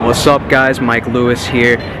What's up, guys? Mike Lewis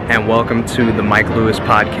here, and welcome to the Mike Lewis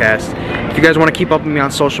Podcast. If you guys want to keep up with me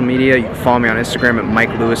on social media, you can follow me on Instagram at Mike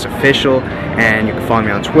Lewis Official, and you can follow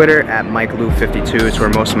me on Twitter at MikeLew52. It's where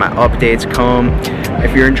most of my updates come.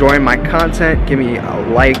 If you're enjoying my content, give me a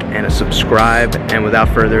like and a subscribe, and without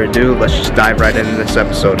further ado, let's just dive right into this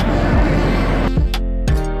episode.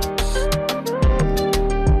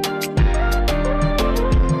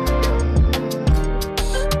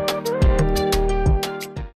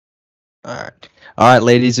 All right,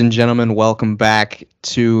 ladies and gentlemen, welcome back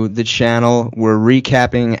to the channel. We're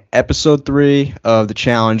recapping episode 3 of the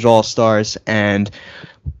Challenge All-Stars, and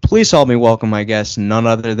please help me welcome my guest, none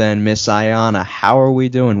other than Miss Ayanna. How are we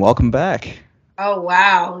doing? Welcome back. Oh,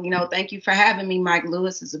 wow. Thank you for having me, Mike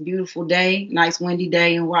Lewis. It's a beautiful day, nice windy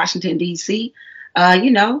day in Washington, D.C.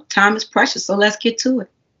 Time is precious, so let's get to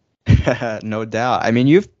it. No doubt. I mean,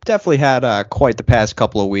 you've definitely had quite the past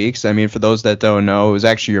couple of weeks. I mean, for those that don't know, it was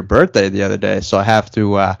actually your birthday the other day, so I have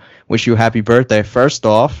to wish you a happy birthday first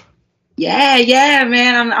off. Yeah,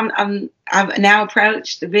 man. I've now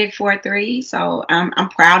approached the big 4-3, so I'm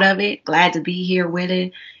proud of it. Glad to be here with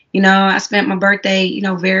it. I spent my birthday,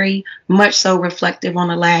 very much so reflective on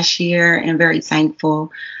the last year and very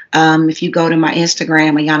thankful. If you go to my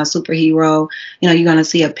Instagram, Ayanna Superhero, you're going to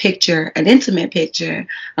see a picture, an intimate picture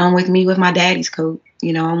with me with my daddy's coat.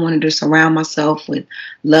 I wanted to surround myself with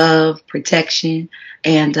love, protection,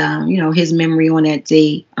 and, his memory on that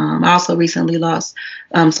day. I also recently lost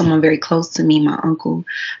someone very close to me, my uncle.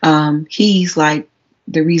 He's like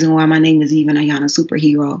the reason why my name is even Ayanna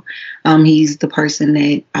Superhero. He's the person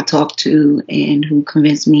that I talked to and who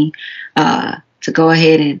convinced me to go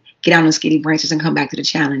ahead and get out on skinny branches and come back to the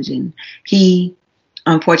challenge. And he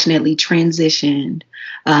unfortunately transitioned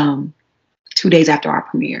 2 days after our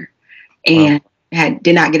premiere and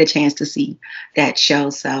did not get a chance to see that show.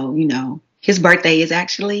 So, his birthday is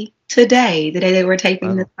actually today, the day that we're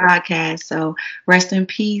taping this podcast. So rest in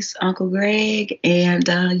peace, Uncle Greg. And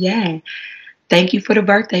thank you for the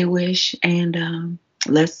birthday wish. And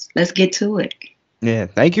let's get to it. Yeah,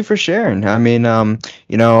 thank you for sharing. I mean,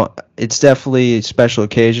 it's definitely a special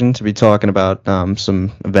occasion to be talking about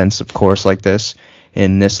some events, of course, like this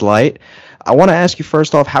in this light. I want to ask you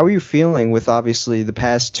first off, how are you feeling with, obviously, the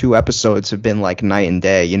past 2 episodes have been like night and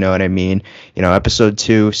day, you know what I mean? Episode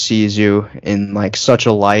 2 sees you in like such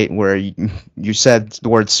a light where you said the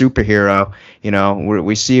word superhero,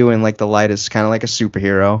 we see you in like the light as kind of like a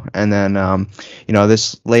superhero. And then,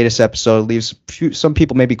 this latest episode leaves some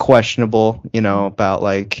people maybe questionable, about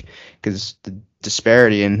like, because the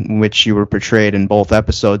disparity in which you were portrayed in both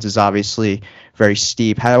episodes is obviously very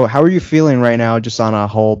steep. How are you feeling right now, just on a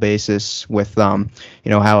whole basis, with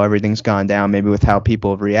how everything's gone down, maybe with how people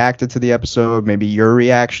have reacted to the episode, maybe your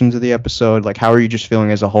reaction to the episode? Like, how are you just feeling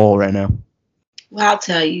as a whole right now? Well, I'll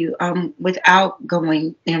tell you, without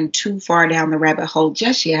going too far down the rabbit hole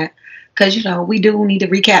just yet, because we do need to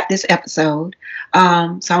recap this episode, so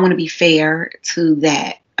I want to be fair to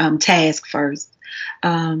that task first.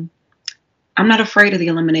 I'm not afraid of the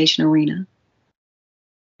elimination arena.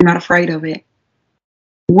 I'm not afraid of it.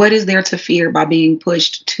 What is there to fear by being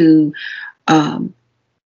pushed to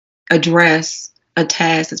address a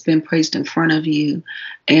task that's been placed in front of you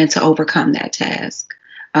and to overcome that task,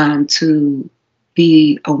 to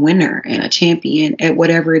be a winner and a champion at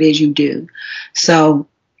whatever it is you do? So,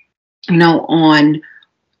 on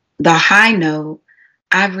the high note,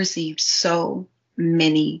 I've received so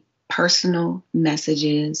many personal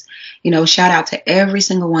messages. Shout out to every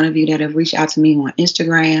single one of you that have reached out to me on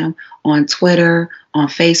Instagram, on Twitter, on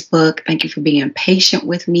Facebook. Thank you for being patient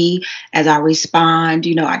with me as I respond.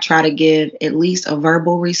 I try to give at least a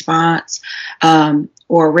verbal response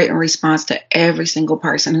or a written response to every single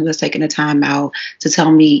person who has taken the time out to tell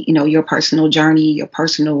me, your personal journey, your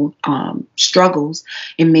personal struggles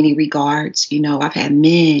in many regards. I've had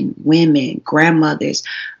men, women, grandmothers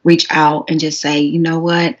reach out and just say, you know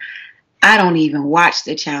what? I don't even watch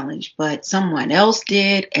the challenge, but someone else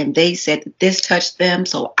did, and they said that this touched them.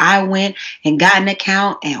 So I went and got an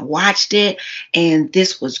account and watched it, and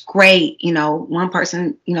this was great. One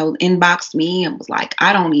person, inboxed me and was like,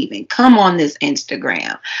 I don't even come on this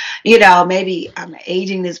Instagram. Maybe I'm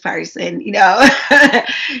aging this person,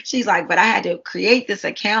 She's like, but I had to create this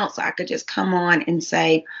account so I could just come on and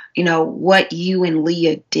say, what you and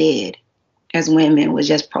Leah did as women was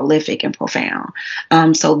just prolific and profound.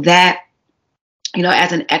 So that,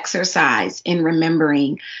 as an exercise in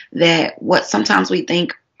remembering that what sometimes we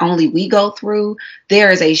think only we go through,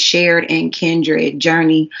 there is a shared and kindred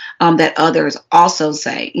journey that others also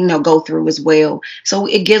go through as well. So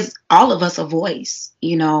it gives all of us a voice,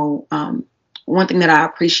 one thing that I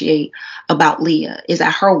appreciate about Leah is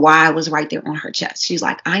that her why was right there on her chest. She's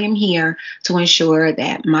like, I am here to ensure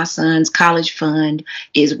that my son's college fund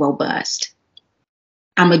is robust.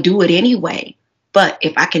 I'm going to do it anyway. But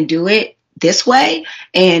if I can do it this way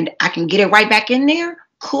and I can get it right back in there,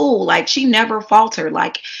 cool. Like, she never faltered.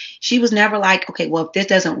 Like, she was never like, okay, well, if this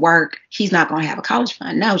doesn't work, he's not going to have a college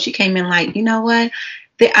fund. No, she came in like, you know what?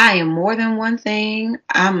 I am more than one thing.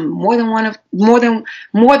 I'm more than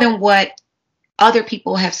what other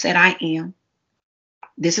people have said I am.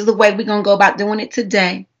 This is the way we're going to go about doing it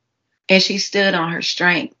today. And she stood on her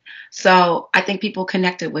strength. So I think people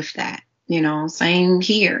connected with that. Same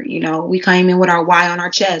here. We came in with our why on our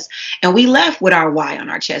chest, and we left with our why on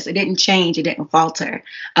our chest. It didn't change. It didn't falter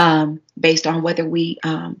based on whether we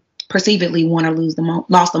perceivedly won or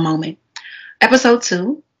lost the moment. Episode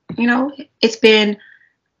 2, it's been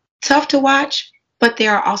tough to watch, but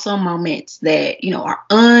there are also moments that, are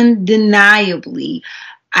undeniably,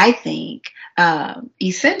 I think,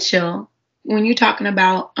 essential when you're talking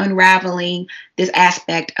about unraveling this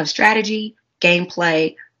aspect of strategy,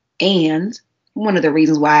 gameplay, and one of the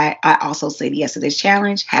reasons why I also said yes to this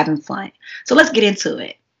challenge, having fun. So let's get into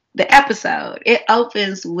it. The episode, it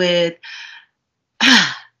opens with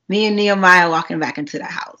me and Nehemiah walking back into the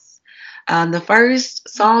house. The first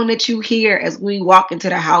song that you hear as we walk into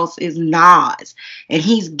the house is Nas, and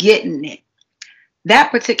he's getting it.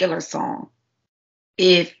 That particular song,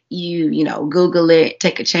 if you Google it,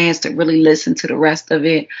 take a chance to really listen to the rest of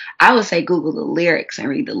it, I would say Google the lyrics and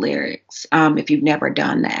read the lyrics if you've never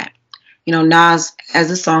done that. Nas, as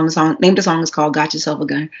the name of the song is called Got Yourself a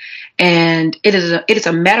Gun. And it is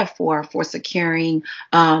a metaphor for securing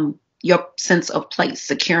your sense of place,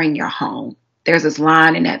 securing your home. There's this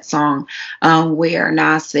line in that song where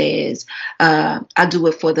Nas says, I do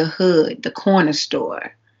it for the hood, the corner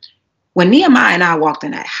store. When Nehemiah and I walked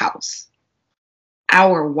in that house,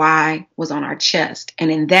 our why was on our chest. And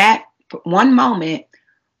in that one moment,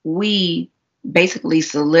 we basically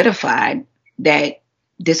solidified that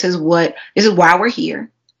this is why we're here.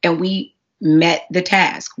 And we met the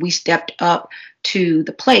task. We stepped up to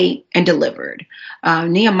the plate and delivered.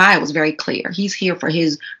 Nehemiah was very clear. He's here for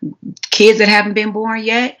his kids that haven't been born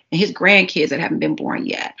yet and his grandkids that haven't been born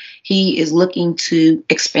yet. He is looking to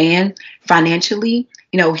expand financially,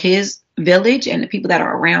 his village and the people that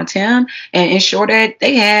are around him, and ensure that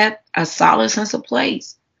they have a solid sense of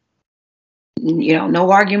place.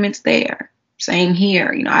 No arguments there. Same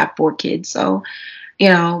here. I have 4 kids. So,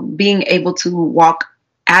 being able to walk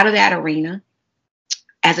out of that arena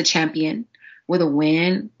as a champion with a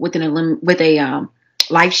win, with a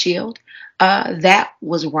life shield, that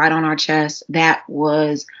was right on our chest. That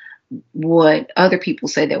was what other people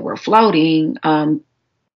said that we're floating.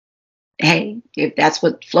 Hey, if that's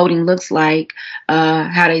what floating looks like,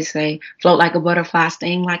 how they say, float like a butterfly,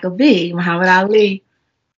 sting like a bee, Muhammad Ali.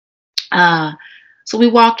 So we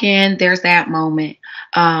walk in, there's that moment.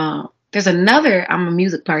 There's another, I'm a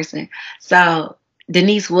music person. So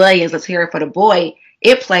Denise Williams, Let's Hear It for the Boy,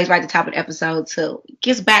 it plays right at the top of the episode too. It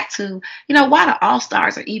gets back to, why the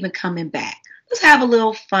All-Stars are even coming back. Let's have a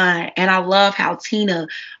little fun. And I love how Tina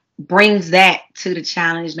brings that to the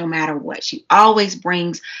challenge no matter what. She always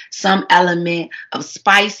brings some element of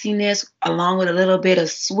spiciness along with a little bit of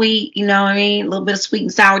sweet, a little bit of sweet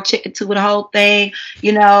and sour chicken to the whole thing,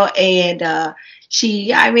 and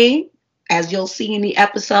as you'll see in the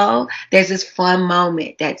episode, there's this fun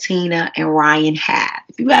moment that Tina and Ryan have.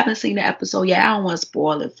 If you haven't seen the episode yet, I don't want to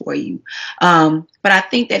spoil it for you. But I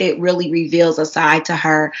think that it really reveals a side to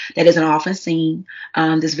her that isn't often seen.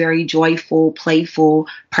 This very joyful, playful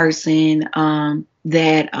person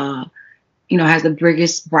that, has the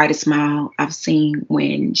biggest, brightest smile I've seen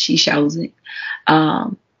when she shows it.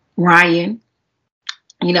 Ryan,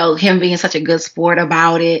 him being such a good sport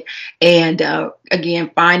about it. And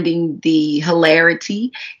again, finding the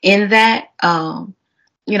hilarity in that,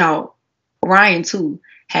 Ryan too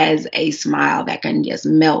has a smile that can just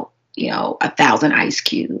melt, 1,000 ice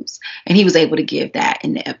cubes. And he was able to give that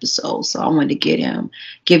in the episode. So I wanted to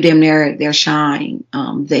give them their shine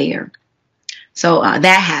there. So that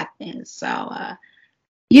happens. So, I've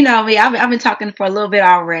been talking for a little bit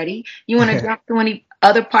already. You want to jump to any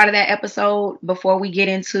other part of that episode before we get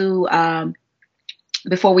into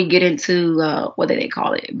what do they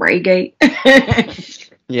call it? Braidgate?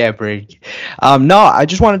 Yeah, Brady. No, I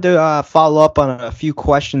just wanted to follow up on a few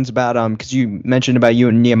questions about because you mentioned about you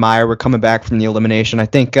and Nehemiah were coming back from the elimination. I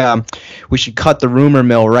think we should cut the rumor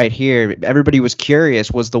mill right here. Everybody was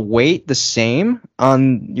curious. Was the weight the same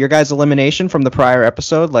on your guys' elimination from the prior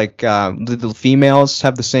episode? Like, did the females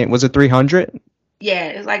have the same? Was it 300? Yeah,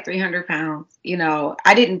 it's like 300 pounds. You know,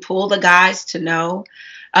 I didn't pull the guys to know.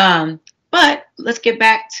 Um, but let's get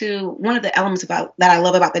back to one of the elements about that I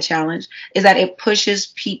love about the challenge is that it pushes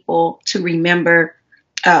people to remember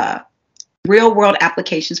uh, real world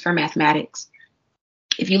applications for mathematics.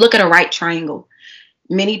 If you look at a right triangle,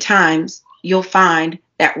 many times you'll find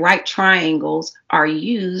that right triangles are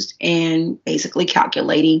used in basically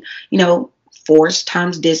calculating, you know, force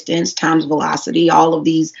times distance times velocity, all of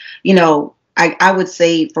these, you know, I would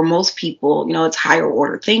say for most people, you know, it's higher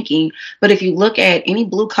order thinking. But if you look at any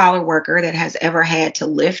blue collar worker that has ever had to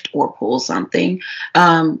lift or pull something,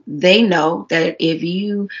 they know that if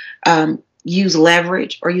you use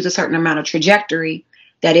leverage or use a certain amount of trajectory,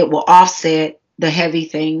 that it will offset the heavy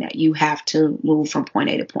thing that you have to move from point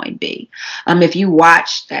A to point B. If you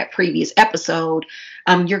watch that previous episode,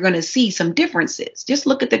 you're going to see some differences. Just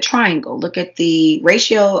look at the triangle, look at the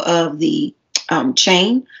ratio of the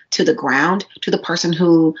chain to the ground to the person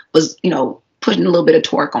who was, you know, putting a little bit of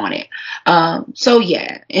torque on it. So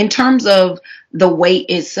yeah, in terms of the weight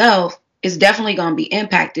itself, it's definitely going to be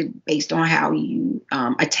impacted based on how you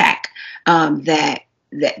attack how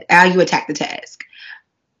you attack the task.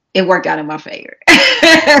 It worked out in my favor.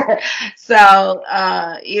 So,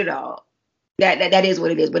 you know, that is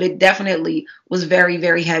what it is. But it definitely was very,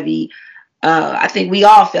 very heavy. I think we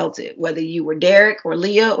all felt it, whether you were Derek or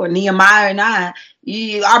Leah or Nehemiah and I.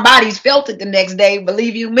 Our bodies felt it the next day.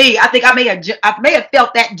 Believe you me, I think I may have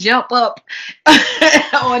felt that jump up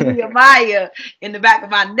on Nehemiah in the back of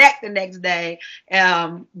my neck the next day.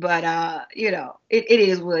 But you know, it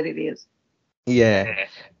is what it is. Yeah.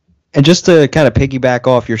 And just to kind of piggyback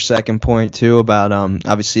off your second point too about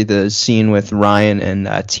obviously the scene with Ryan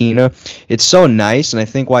and Tina, it's so nice, and I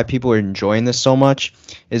think why people are enjoying this so much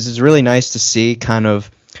is it's really nice to see kind of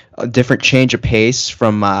a different change of pace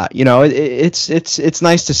from you know it's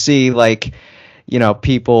nice to see, like, you know,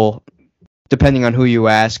 people, depending on who you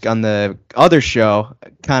ask on the other show,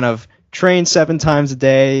 kind of train 7 times a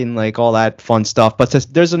day and like all that fun stuff. But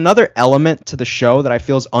there's another element to the show that I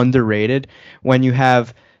feel is underrated when you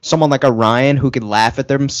have someone like a Ryan who could laugh at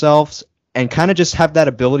themselves and kind of just have that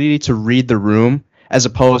ability to read the room, as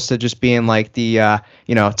opposed to just being like the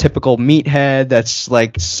you know, typical meathead that's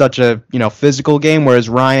like such a, you know, physical game, whereas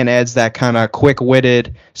Ryan adds that kind of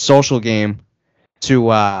quick-witted social game to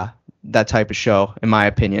that type of show, in my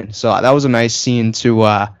opinion. So that was a nice scene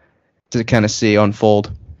to kind of see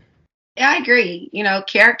unfold. Yeah, I agree. You know,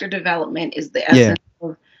 character development is the Yeah.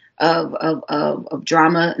 essence of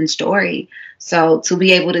drama and story. So to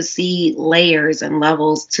be able to see layers and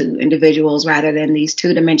levels to individuals rather than these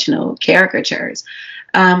two-dimensional caricatures,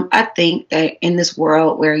 I think that in this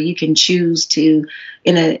world where you can choose to,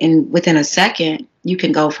 within a second, you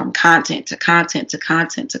can go from content to content to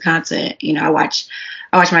content to content. You know, I watch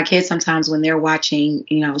my kids sometimes when they're watching,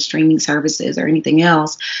 you know, streaming services or anything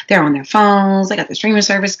else. They're on their phones. They got the streaming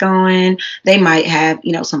service going. They might have,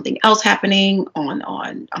 you know, something else happening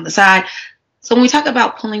on the side. So when we talk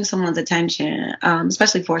about pulling someone's attention,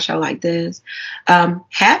 especially for a show like this,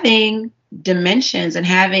 having dimensions and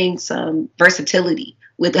having some versatility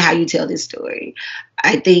with how you tell this story,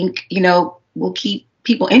 I think, you know, will keep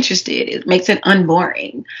people interested. It makes it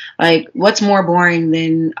unboring. Like, what's more boring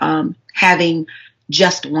than having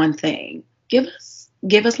just one thing? Give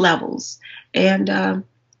us levels, and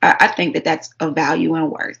I think that that's of value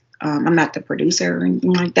and worth. I'm not the producer or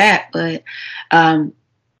anything like that, but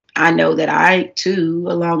I know that I too,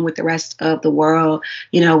 along with the rest of the world,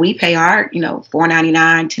 you know, we pay our, you know,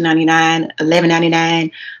 $4.99, $10.99,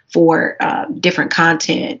 $11.99 for different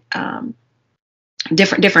content,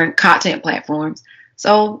 different content platforms.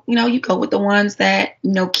 So, you know, you go with the ones that,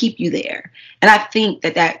 you know, keep you there. And I think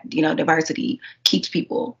that, you know, diversity keeps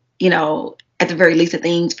people, you know, at the very least of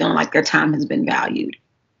things, feeling like their time has been valued.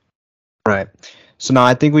 Right. So now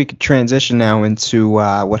I think we could transition now into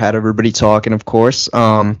what had everybody talking, of course.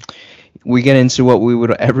 We get into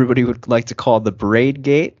what everybody would like to call the Braid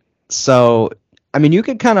Gate. So, I mean, you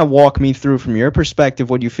could kind of walk me through from your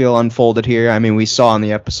perspective what you feel unfolded here. I mean, we saw in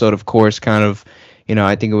the episode, of course, kind of, you know,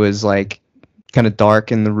 I think it was like kind of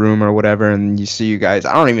dark in the room or whatever, and you see you guys.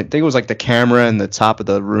 I don't even think it was like the camera in the top of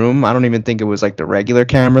the room. I don't even think it was like the regular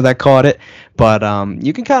camera that caught it. But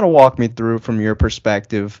you can kind of walk me through from your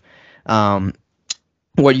perspective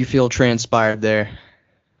what you feel transpired there.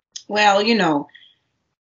 Well, you know,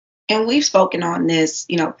 and we've spoken on this,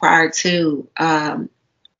 you know, prior to, I'm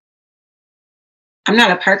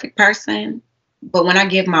not a perfect person, but when I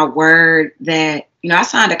give my word that, you know, I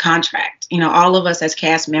signed a contract, you know, all of us as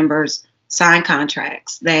cast members sign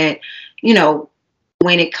contracts that, you know,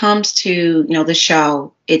 when it comes to, you know, the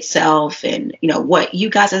show, itself, and what you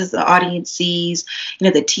guys as the audience sees,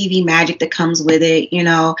 the TV magic that comes with it.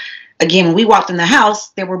 Again, when we walked in the house,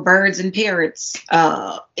 there were birds and parrots,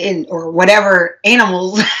 or whatever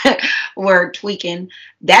animals were tweaking.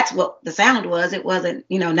 That's what the sound was. It wasn't,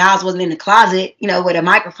 Niles wasn't in the closet, with a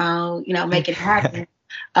microphone, making it happen.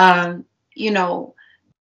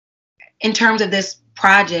 In terms of this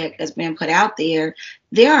project that's been put out there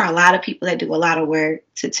are a lot of people that do a lot of work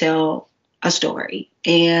to tell a story.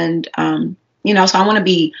 And, so I want to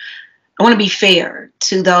be fair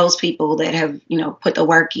to those people that have, put the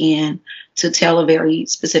work in to tell a very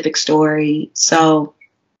specific story. So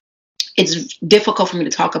it's difficult for me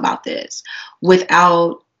to talk about this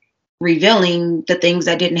without revealing the things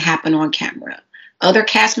that didn't happen on camera. Other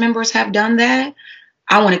cast members have done that.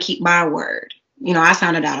 I want to keep my word. I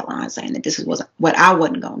sounded out of line saying that this was what I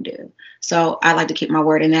wasn't going to do. So I like to keep my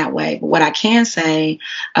word in that way. But what I can say,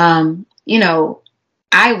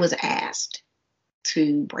 I was asked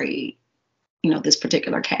to braid, this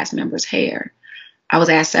particular cast member's hair. I was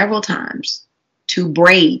asked several times to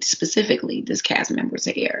braid specifically this cast member's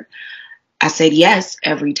hair. I said yes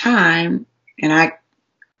every time, and I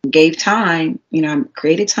gave time,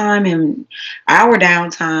 created time and our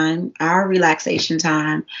downtime, our relaxation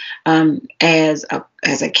time, as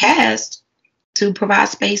a cast to provide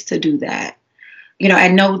space to do that.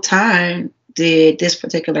 At no time did this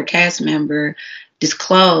particular cast member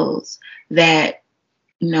disclose that,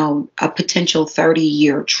 a potential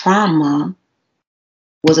 30-year trauma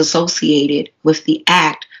was associated with the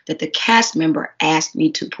act that the cast member asked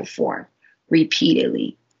me to perform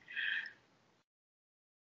repeatedly.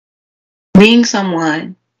 Being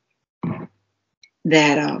someone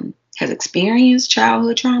that has experienced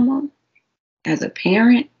childhood trauma as a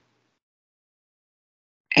parent,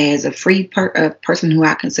 as a free person who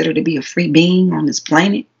I consider to be a free being on this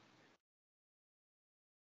planet,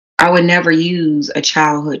 I would never use a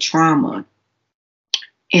childhood trauma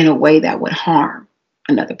in a way that would harm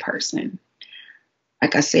another person.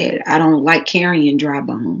 Like I said, I don't like carrying dry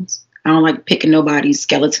bones. I don't like picking nobody's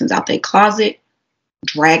skeletons out their closet,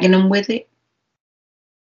 dragging them with it.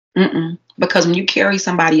 Because when you carry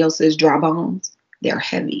somebody else's dry bones, they're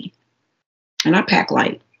heavy. And I pack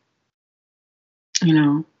light.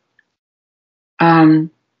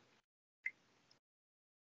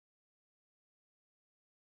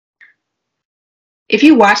 If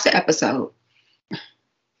you watch the episode,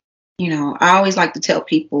 I always like to tell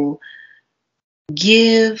people,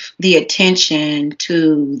 give the attention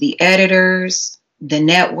to the editors, the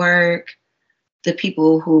network, the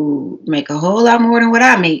people who make a whole lot more than what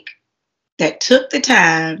I make, that took the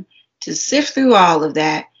time to sift through all of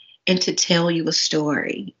that and to tell you a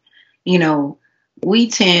story.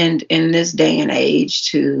 We tend in this day and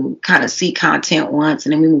age to kind of see content once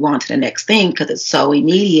and then we move on to the next thing because it's so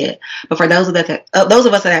immediate. But for those of us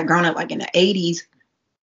that have grown up like in the 80s,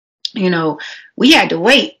 we had to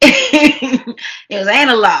wait. It was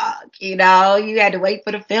analog, you had to wait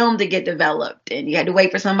for the film to get developed and you had to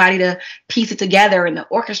wait for somebody to piece it together and the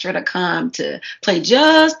orchestra to come to play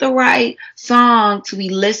just the right song to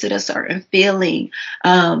elicit a certain feeling.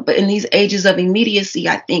 But in these ages of immediacy,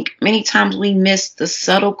 I think many times we miss the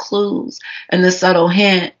subtle clues and the subtle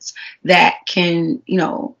hints that can,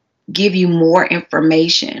 give you more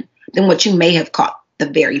information than what you may have caught the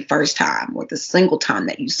very first time or the single time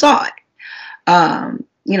that you saw it.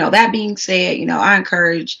 That being said, I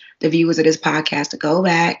encourage the viewers of this podcast to go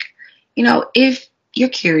back, if you're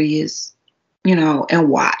curious, and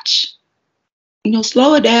watch,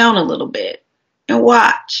 slow it down a little bit and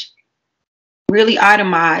watch. Really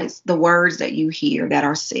itemize the words that you hear that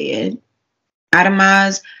are said.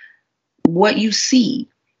 Itemize what you see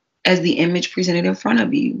as the image presented in front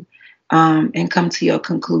of you, and come to your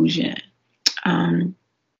conclusion.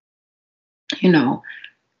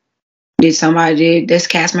 Did this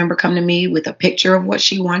cast member come to me with a picture of what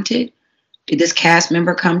she wanted? Did this cast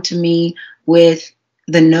member come to me with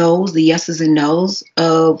the no's, the yeses and no's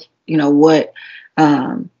of, what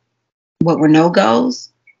were no-goes?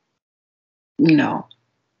 You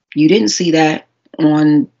didn't see that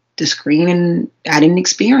on the screen and I didn't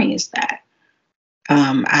experience that.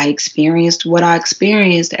 I experienced what I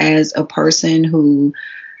experienced as a person who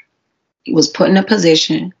was put in a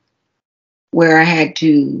position where I had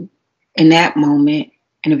to, in that moment,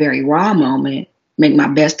 in a very raw moment, make my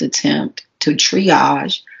best attempt to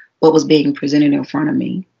triage what was being presented in front of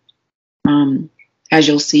me. As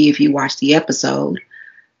you'll see if you watch the episode,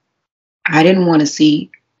 I didn't want to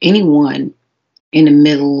see anyone in the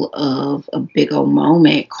middle of a big old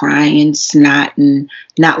moment crying, snotting,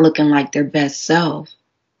 not looking like their best self.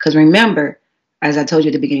 Because remember, as I told you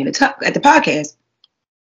at the beginning of the podcast,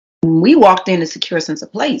 When we walked in to secure a sense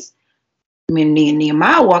of place. I mean, me and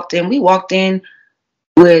Nehemiah walked in. We walked in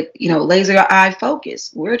with, laser eye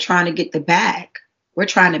focus. We're trying to get the bag. We're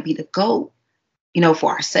trying to be the GOAT,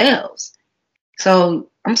 for ourselves. So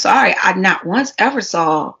I'm sorry, I not once ever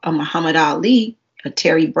saw a Muhammad Ali, a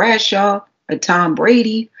Terry Bradshaw, a Tom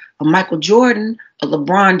Brady, a Michael Jordan, a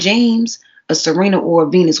LeBron James, a Serena or a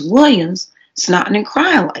Venus Williams snotting and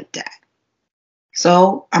crying like that.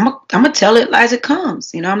 So I'm gonna tell it as it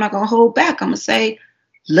comes. I'm not gonna hold back. I'm gonna say,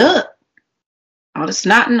 look, all the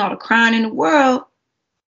snotting, all the crying in the world,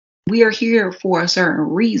 we are here for a certain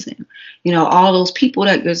reason. All those people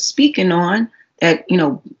that you're speaking on that,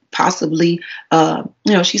 possibly,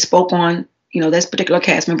 she spoke on, this particular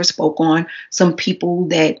cast member spoke on some people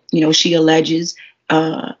that, she alleges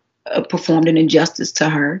performed an injustice to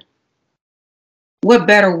her. What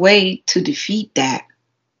better way to defeat that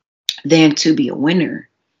than to be a winner,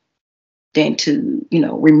 than to,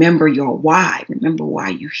 remember your why, remember why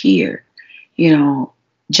you're here.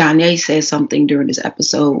 Janae said something during this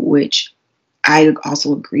episode, which I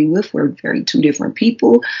also agree with. We're very two different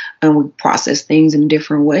people and we process things in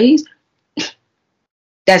different ways.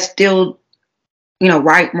 That's still,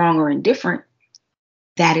 right, wrong, or indifferent.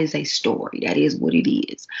 That is a story. That is what it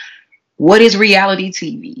is. What is reality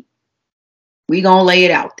TV? We're going to lay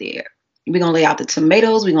it out there. We're going to lay out the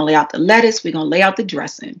tomatoes. We're going to lay out the lettuce. We're going to lay out the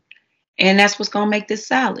dressing. And that's what's going to make this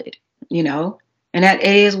salad, and that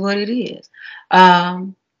is what it is.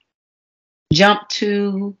 Jump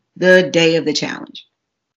to the day of the challenge.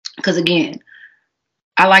 Because again,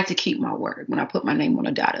 I like to keep my word when I put my name on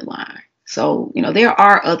a dotted line. So, there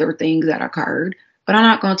are other things that occurred, but I'm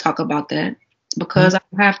not going to talk about that because I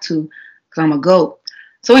have to, because I'm a GOAT.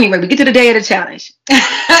 So anyway, we get to the day of the challenge.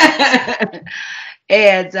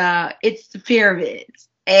 And it's the pyramids.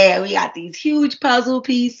 And we got these huge puzzle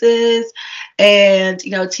pieces. And,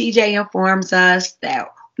 TJ informs us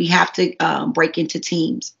that we have to break into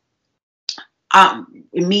teams.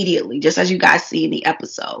 Immediately, just as you guys see in the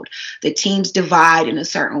episode, the teams divide in a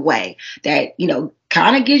certain way that,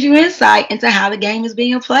 kind of gives you insight into how the game is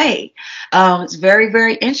being played. It's very,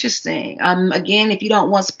 very interesting. Again, if you don't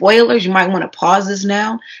want spoilers, you might want to pause this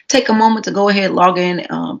now. Take a moment to go ahead, log in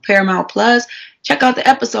Paramount Plus, check out the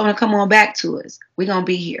episode and come on back to us. We're going to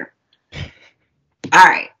be here. All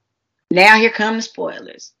right. Now here come the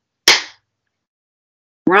spoilers.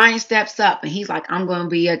 Ryan steps up and he's like, I'm going to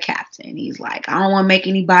be a captain. He's like, I don't want to make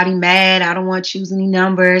anybody mad. I don't want to choose any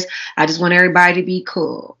numbers. I just want everybody to be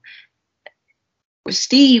cool.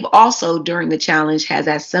 Steve also during the challenge has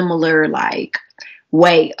that similar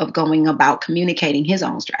way of going about communicating his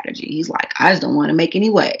own strategy. He's like, I just don't want to make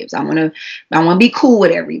any waves. I want to be cool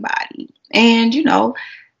with everybody. And,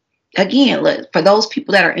 again, look, for those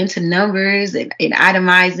people that are into numbers and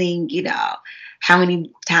itemizing, how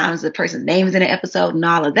many times the person's name is in an episode and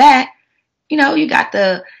all of that, you got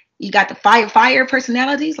the fire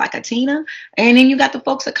personalities like a Tina, and then you got the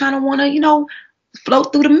folks that kind of want to,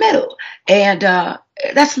 float through the middle. And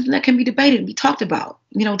that's something that can be debated and be talked about.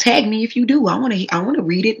 Tag me if you do. I want to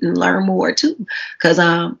read it and learn more too. Because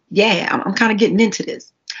I'm kind of getting into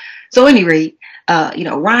this. So anyway,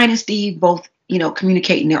 Ryan and Steve both,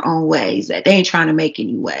 communicate in their own ways that they ain't trying to make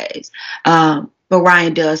any waves. But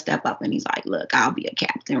Ryan does step up and he's like, look, I'll be a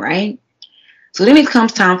captain, right? So then it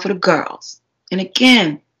comes time for the girls. And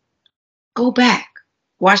again, go back.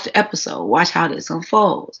 Watch the episode. Watch how this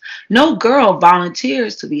unfolds. No girl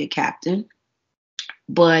volunteers to be a captain,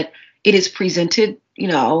 but it is presented,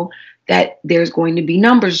 that there's going to be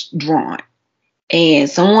numbers drawn. And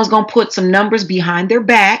someone's going to put some numbers behind their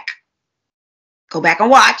back. Go back and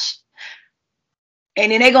watch.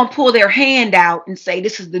 And then they're going to pull their hand out and say,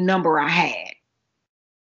 this is the number I had.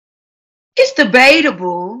 It's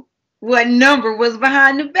debatable what number was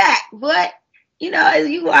behind the back, but as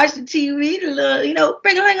you watch the TV, the little,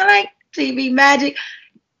 bring-a-ling-a-ling, TV magic,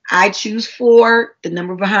 I choose 4. The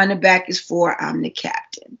number behind the back is 4. I'm the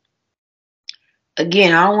captain.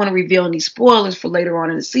 Again, I don't want to reveal any spoilers for later on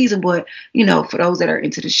in the season, but, for those that are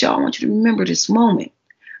into the show, I want you to remember this moment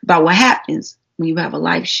about what happens when you have a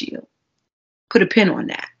life shield. Put a pin on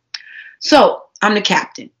that. So, I'm the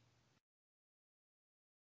captain.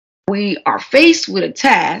 We are faced with a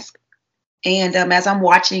task, and as I'm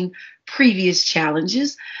watching previous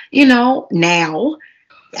challenges, now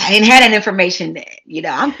I didn't have that information then.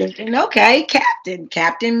 I'm thinking, okay, captain.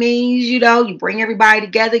 Captain means, you bring everybody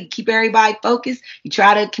together, you keep everybody focused, you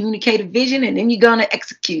try to communicate a vision, and then you're going to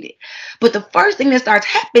execute it. But the first thing that starts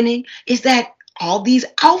happening is that all these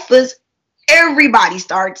alphas, everybody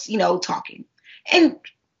starts, talking. And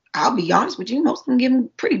I'll be honest with you, most of them give them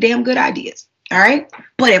pretty damn good ideas. All right.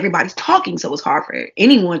 But everybody's talking, so it's hard for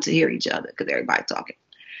anyone to hear each other because everybody's talking.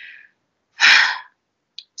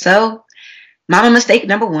 So, mama mistake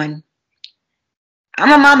number 1.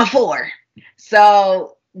 I'm a mama 4.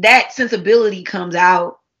 So that sensibility comes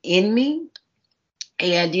out in me.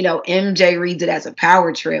 And, MJ reads it as a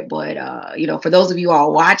power trip. But, for those of you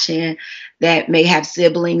all watching that may have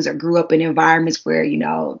siblings or grew up in environments where,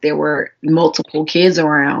 there were multiple kids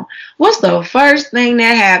around, what's the first thing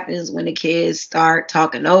that happens when the kids start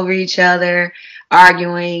talking over each other,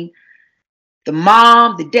 arguing? The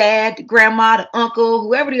mom, the dad, the grandma, the uncle,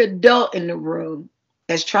 whoever the adult in the room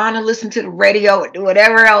that's trying to listen to the radio or do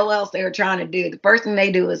whatever else they were trying to do, the first thing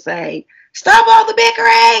they do is say, "Stop all the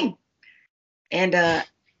bickering." And I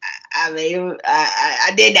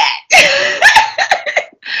did that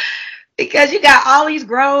because you got all these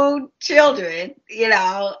grown children,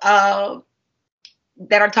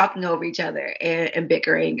 that are talking over each other and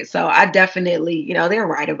bickering. So I definitely, they're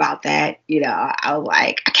right about that. I was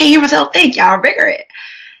like, I can't hear myself think, y'all are bickering.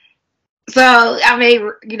 So I made,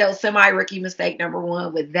 semi-rookie mistake number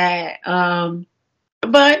 1 with that.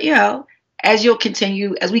 But as we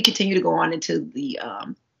continue to go on into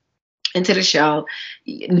the show,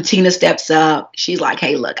 Tina steps up. She's like,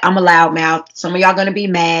 "Hey, look, I'm a loudmouth. Some of y'all gonna be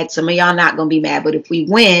mad. Some of y'all not gonna be mad. But if we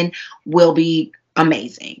win, we'll be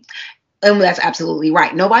amazing." And that's absolutely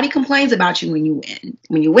right. Nobody complains about you when you win.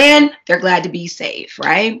 When you win, they're glad to be safe,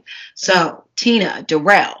 right? So Tina,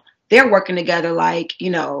 Darrell, they're working together like,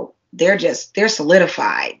 they're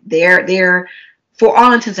solidified. They're for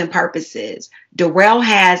all intents and purposes. Darrell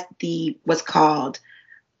has what's called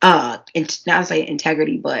not to say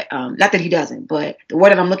integrity, but not that he doesn't, but the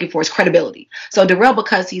word that I'm looking for is credibility. So Darrell,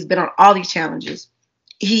 because he's been on all these challenges,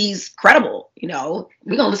 he's credible. We're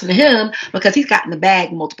gonna listen to him because he's gotten the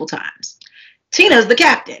bag multiple times. Tina's the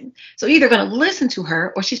captain, so either going to listen to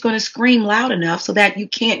her or she's going to scream loud enough so that you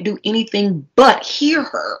can't do anything but hear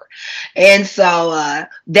her. And so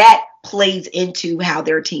that plays into how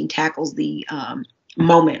their team tackles the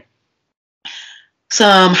moment.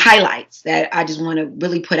 Some highlights that I just want to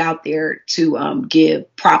really put out there to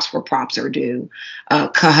give props where props are due.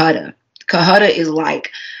 Cohutta is like,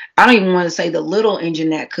 I don't even want to say the little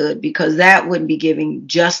engine that could, because that wouldn't be giving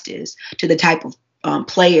justice to the type of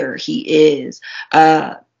player he is.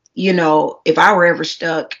 If I were ever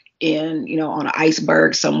stuck in, on an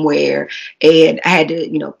iceberg somewhere and I had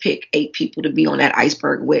to, pick 8 people to be on that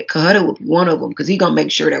iceberg with, Cohutta would be one of them, because he's going to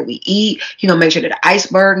make sure that we eat. He's going to make sure that the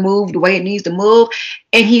iceberg moves the way it needs to move.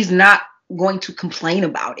 And he's not going to complain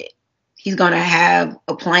about it. He's going to have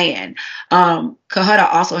a plan.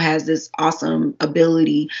 Cohutta also has this awesome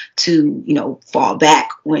ability to, fall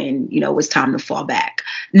back when, it's time to fall back.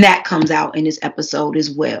 And that comes out in this episode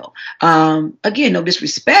as well. Again, no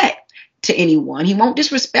disrespect to anyone. He won't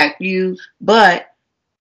disrespect you, but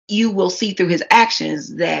you will see through his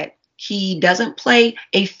actions that he doesn't play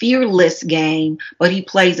a fearless game, but he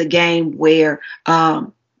plays a game where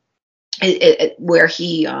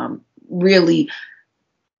he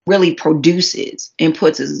really produces and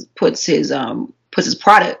puts his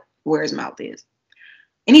product where his mouth is.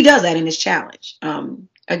 And he does that in this challenge.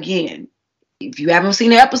 Again, if you haven't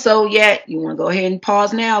seen the episode yet, you want to go ahead and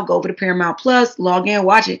pause now, go over to Paramount Plus, log in,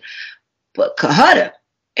 watch it. But Cohutta,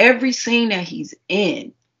 every scene that he's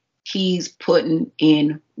in, he's putting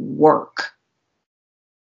in work.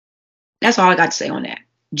 That's all I got to say on that.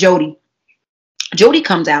 Jody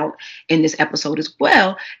comes out in this episode as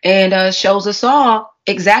well and shows us all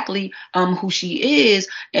exactly who she is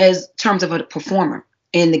as terms of a performer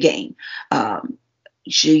in the game.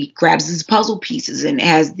 She grabs these puzzle pieces and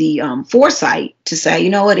has the foresight to say, you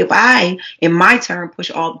know what, if I, in my turn, push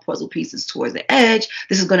all the puzzle pieces towards the edge,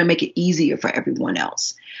 this is going to make it easier for everyone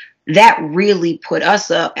else. That really put us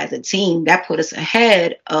up as a team. That put us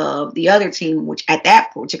ahead of the other team, which at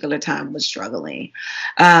that particular time was struggling.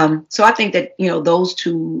 So I think that, those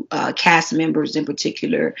 2 cast members in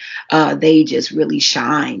particular, they just really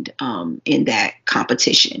shined in that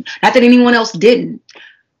competition. Not that anyone else didn't,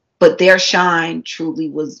 but their shine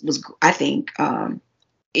truly was I think,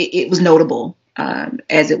 it was notable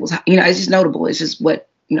as it was, it's just notable. It's just what,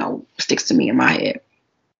 sticks to me in my head.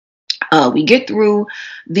 We get through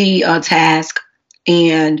the task,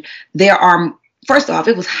 and first off,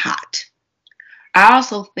 it was hot. I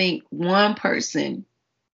also think one person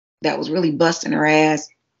that was really busting her ass,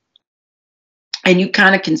 and you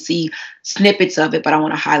kind of can see snippets of it, but I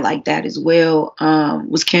want to highlight that as well,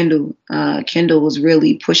 was Kendall. Kendall was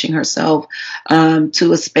really pushing herself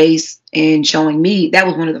to a space and showing me. That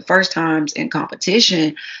was one of the first times in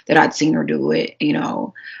competition that I'd seen her do it,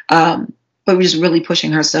 but just really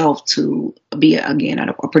pushing herself to be, again,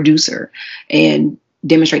 a producer and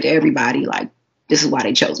demonstrate to everybody, like, this is why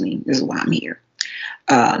they chose me. This is why I'm here.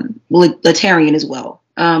 Laterrian as well.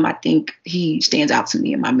 I think he stands out to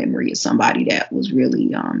me in my memory as somebody that was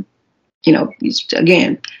really, he's,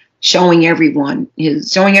 again, showing everyone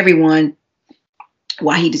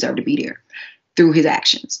why he deserved to be there through his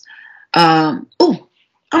actions. I'm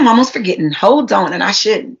almost forgetting. Hold on, and I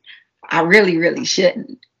shouldn't. I really, really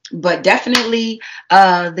shouldn't. But definitely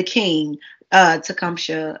the king,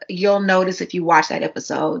 Tecumseh. You'll notice if you watch that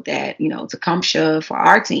episode that, Tecumseh for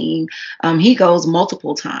our team, he goes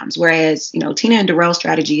multiple times. Whereas, Tina and Darrell's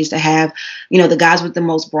strategy is to have, the guys with the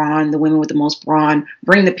most brawn, the women with the most brawn,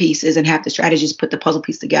 bring the pieces and have the strategists put the puzzle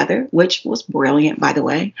piece together, which was brilliant, by the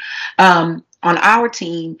way. On our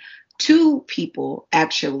team, 2 people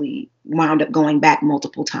actually wound up going back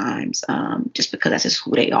multiple times, just because that's just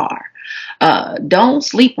who they are. Don't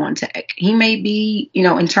sleep on Tech. He may be,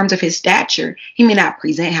 in terms of his stature, he may not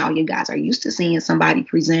present how you guys are used to seeing somebody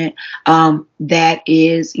present, that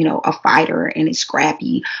is, a fighter and is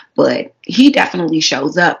scrappy, but he definitely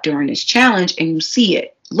shows up during this challenge, and you see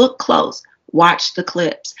it. Look close, watch the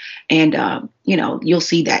clips, and, you'll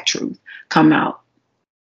see that truth come out.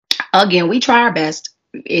 Again, we try our best.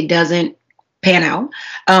 It doesn't pan out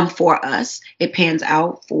for us. It pans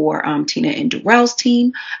out for Tina and Darrell's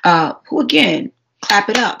team, who, again, clap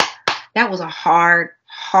it up. That was a hard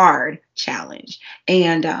challenge.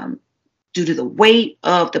 And due to the weight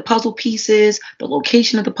of the puzzle pieces, the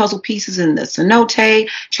location of the puzzle pieces in the cenote,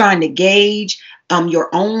 trying to gauge your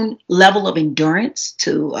own level of endurance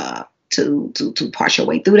to parse your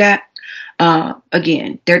way through that.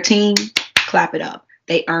 Again, their team, clap it up.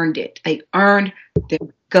 They earned it. They earned their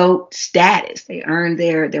GOAT status. They earned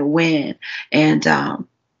their win. And,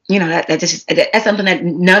 that's something that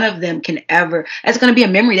none of them can ever, that's going to be a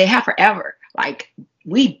memory they have forever. Like,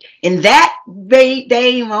 in that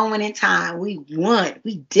day moment in time, we won.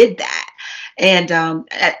 We did that. And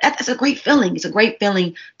that's a great feeling. It's a great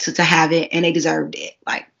feeling to have it, and they deserved it.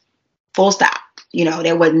 Like, full stop.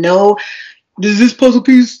 There was no, is this puzzle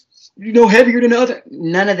piece, heavier than the other?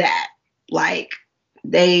 None of that. Like,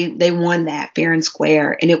 they won that fair and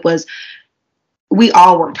square, and we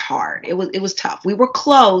all worked hard. It was tough. We were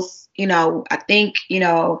close. I think,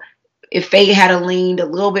 if fate had leaned a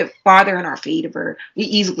little bit farther in our favor, we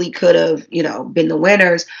easily could have, been the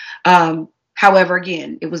winners. However,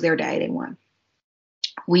 again, it was their day. They won.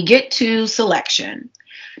 We get to selection,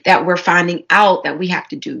 that we're finding out that we have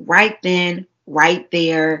to do right then, right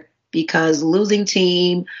there, because losing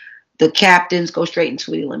team, the captains go straight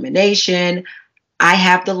into elimination. I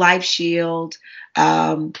have the life shield. We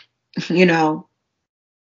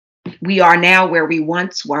are now where we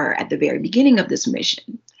once were at the very beginning of this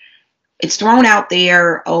mission. It's thrown out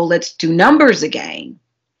there, let's do numbers again.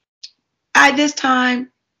 This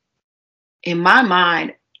time, in my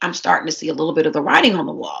mind, I'm starting to see a little bit of the writing on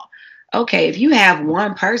the wall. Okay, if you have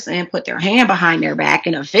one person put their hand behind their back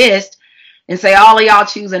in a fist and say, all of y'all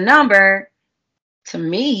choose a number, to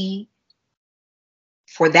me,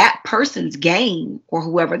 for that person's game or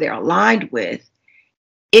whoever they're aligned with,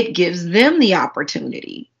 it gives them the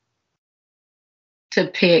opportunity to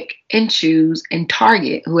pick and choose and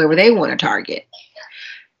target whoever they want to target.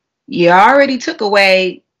 You already took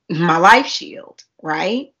away my life shield,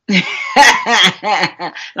 right?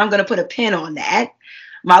 I'm going to put a pin on that.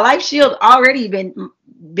 My life shield already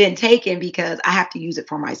been taken, because I have to use it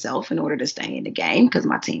for myself in order to stay in the game, because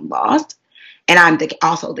my team lost, and I'm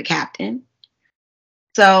also the captain.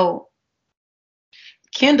 So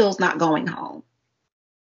Kendall's not going home.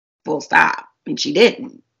 Full stop. And she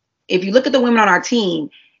didn't. If you look at the women on our team,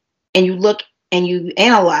 and you look and you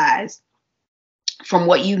analyze from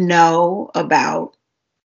what you know about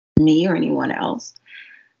me or anyone else,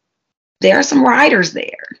 there are some riders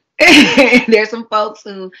there. There's some folks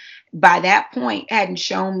who, by that point, hadn't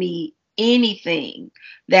shown me anything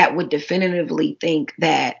that would definitively think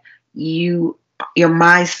that your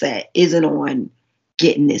mindset isn't on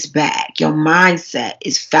getting this back. Your mindset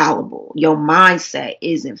is fallible. Your mindset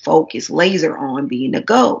isn't focused, laser on being a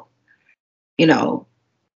GOAT.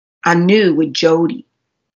 I knew with Jody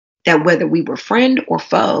that whether we were friend or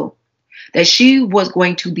foe, that she was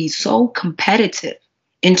going to be so competitive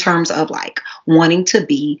in terms of like wanting to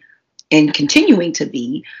be and continuing to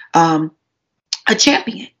be a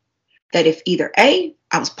champion. That if either A,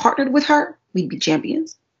 I was partnered with her, we'd be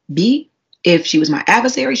champions. B, if she was my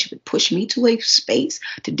adversary, she would push me to a space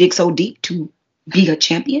to dig so deep to be a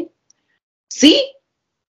champion. C,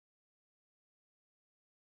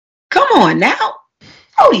 come on now.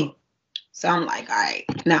 Cody. So I'm like, all right,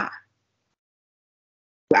 nah.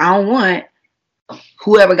 I don't want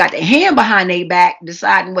whoever got their hand behind their back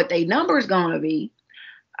deciding what their number is going to be.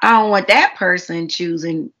 I don't want that person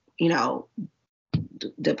choosing, you know,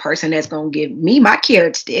 the person that's going to give me my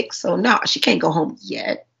carrot stick. So no, she can't go home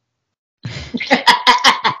yet.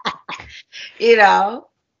 You know,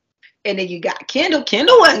 and then you got Kendall.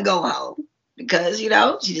 Kendall wasn't going home because, you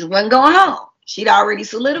know, she just wasn't going home. She'd already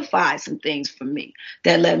solidified some things for me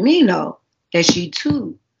that let me know that she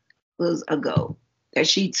too was a go, that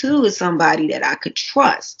she too is somebody that I could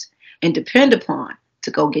trust and depend upon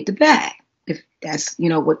to go get the bag, if that's, you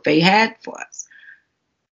know, what they had for us.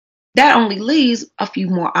 That only leaves a few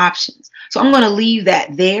more options. So I'm going to leave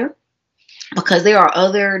that there, because there are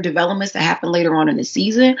other developments that happen later on in the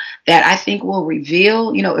season that I think will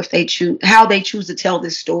reveal, you know, if they choose how they choose to tell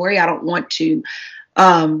this story. I don't want to, you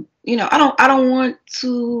know, I don't want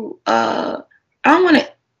to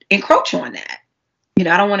encroach on that. You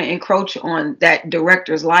know, I don't want to encroach on that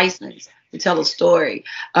director's license to tell a story.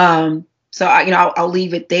 So I'll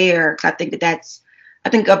leave it there. I think I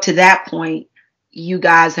think up to that point, you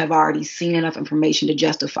guys have already seen enough information to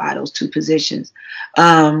justify those two positions.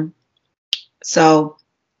 So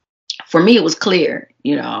for me, it was clear,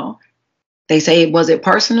 you know, they say, was it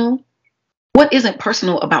personal? What isn't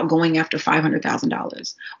personal about going after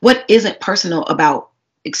 $500,000? What isn't personal about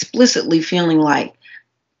explicitly feeling like,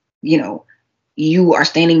 you know, you are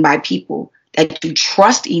standing by people that you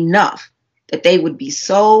trust enough that they would be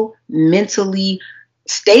so mentally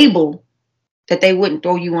stable that they wouldn't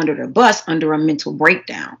throw you under the bus under a mental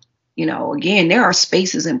breakdown? You know, again, there are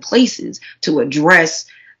spaces and places to address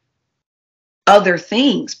other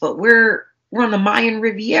things, but we're on the Mayan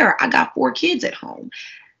Riviera. I got 4 kids at home.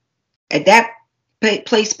 At that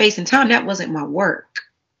place, space, and time, that wasn't my work.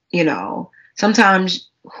 You know, sometimes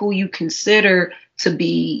who you consider to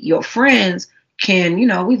be your friends can, you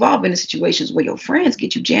know, we've all been in situations where your friends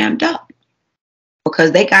get you jammed up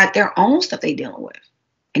because they got their own stuff they dealing with,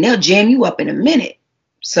 and they'll jam you up in a minute.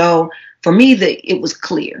 So for me, it was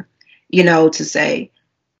clear, you know, to say,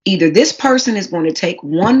 either this person is going to take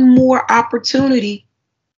one more opportunity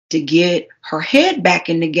to get her head back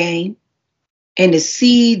in the game and to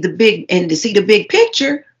see the big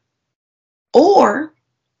picture, or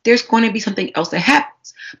there's going to be something else that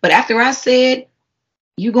happens. But after I said,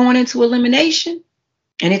 you going into elimination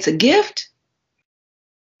and it's a gift,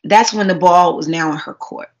 that's when the ball was now in her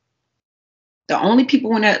court. The only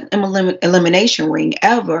people in that elimination ring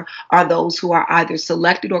ever are those who are either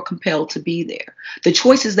selected or compelled to be there. The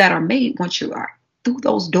choices that are made once you are through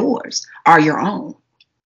those doors are your own.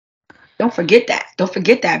 Don't forget that. Don't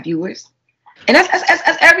forget that, viewers. And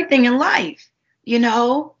that's everything in life. You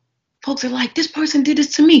know, folks are like, this person did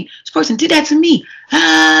this to me. This person did that to me.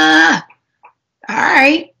 All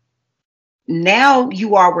right. Now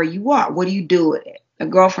you are where you are. What do you do with it? A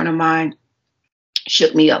girlfriend of mine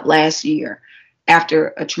shook me up last year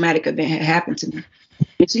after a traumatic event had happened to me.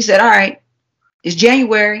 And she said, all right, it's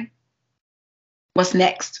January. What's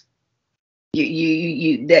next?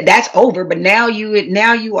 That's over, but now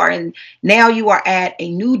you are at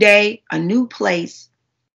a new day, a new place.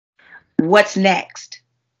 What's next?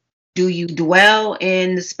 Do you dwell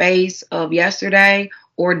in the space of yesterday,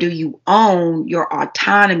 or do you own your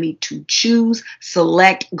autonomy to choose,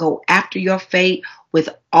 select, go after your fate with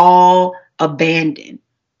all abandon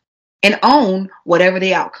and own whatever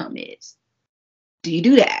the outcome is? Do you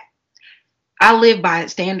do that? I live by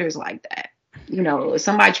standards like that. You know, if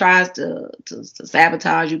somebody tries to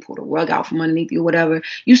sabotage you, pull the rug out from underneath you, whatever,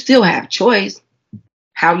 you still have choice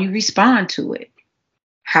how you respond to it,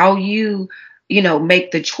 how you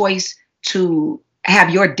make the choice to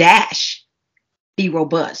have your dash be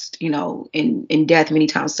robust. You know, in death, many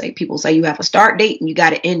times people say you have a start date and you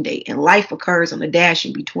got an end date, and life occurs on the dash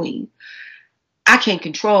in between. I can't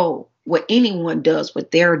control what anyone does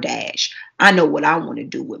with their dash. I know what I want to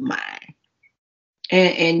do with mine.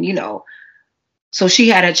 And you know, so she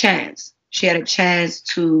had a chance. She had a chance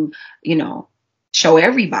to, you know, show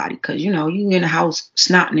everybody, because, you know, you in the house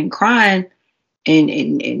snotting and crying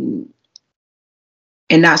and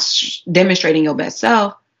not demonstrating your best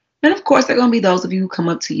self. And of course, there are going to be those of you who come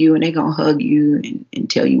up to you and they're going to hug you and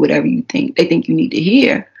tell you whatever they think you need to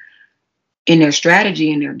hear in their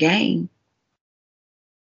strategy and their game.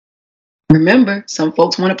 Remember, some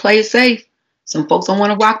folks want to play it safe. Some folks don't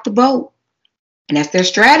want to rock the boat. And that's their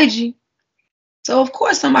strategy. So, of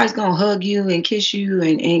course, somebody's going to hug you and kiss you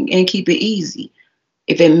and keep it easy.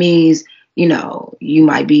 If it means, you know, you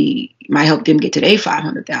might help them get to their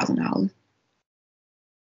 $500,000.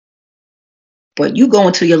 But you go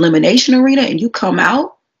into your elimination arena and you come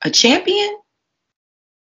out a champion,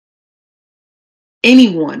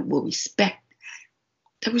 anyone will respect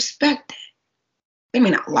that. They respect it. They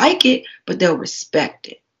may not like it, but they'll respect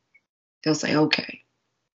it. They'll say, okay,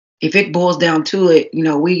 if it boils down to it,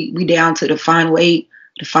 we down to the final 8,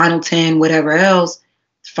 the final 10, whatever else,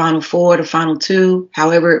 the final 4, the final 2,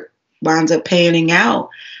 however it winds up panning out,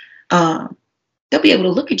 they'll be able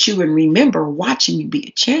to look at you and remember watching you be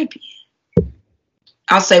a champion.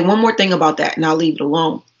 I'll say one more thing about that, and I'll leave it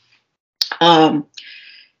alone. When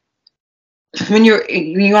you're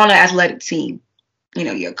on an athletic team,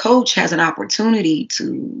 your coach has an opportunity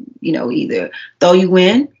to, either throw you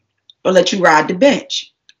in or let you ride the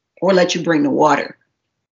bench or let you bring the water.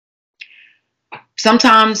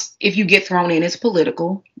 Sometimes if you get thrown in, it's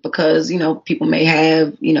political because, people may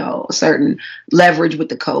have, a certain leverage with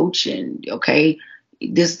the coach and, okay,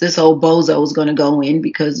 this old bozo is going to go in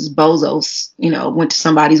because bozos, went to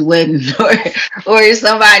somebody's wedding or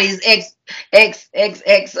somebody's ex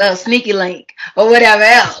sneaky link or whatever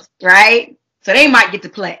else, right? So they might get to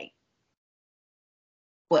play.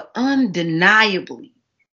 But undeniably,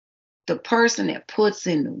 the person that puts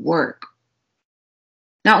in the work,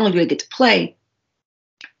 not only do they get to play,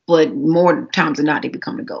 but more times than not, they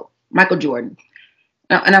become the GOAT. Michael Jordan.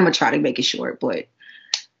 And I'm going to try to make it short, but,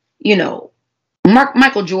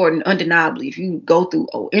 Michael Jordan, undeniably, if you go through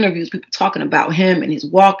old interviews, people talking about him and his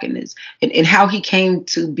walk and and how he came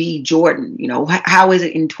to be Jordan. How is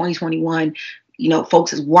it in 2021?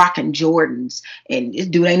 Folks is walking Jordans, and this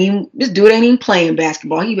dude ain't even playing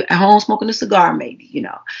basketball. He at home smoking a cigar, maybe.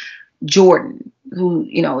 Jordan, who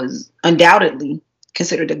is undoubtedly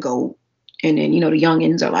considered a GOAT, and then the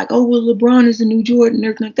youngins are like, oh well, LeBron is the new Jordan,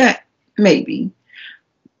 everything like that, maybe.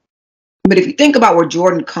 But if you think about where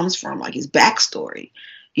Jordan comes from, like his backstory,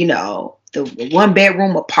 the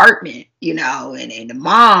 1-bedroom apartment, and the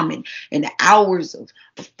mom and the hours of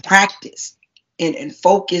practice and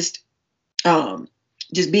focused,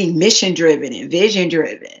 just being mission driven and vision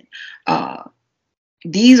driven.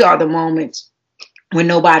 These are the moments when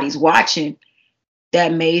nobody's watching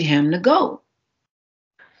that made him the GOAT.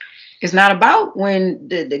 It's not about when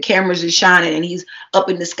the cameras are shining and he's up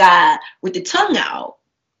in the sky with the tongue out.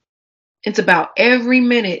 It's about every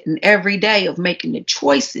minute and every day of making the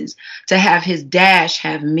choices to have his dash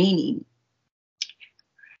have meaning.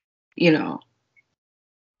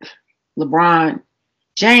 LeBron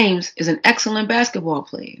James is an excellent basketball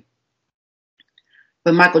player.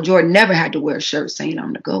 But Michael Jordan never had to wear a shirt saying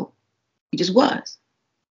I'm the GOAT. He just was.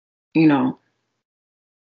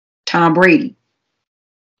 Tom Brady,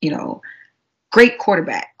 great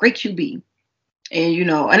quarterback, great QB. And,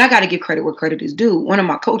 and I got to give credit where credit is due. One of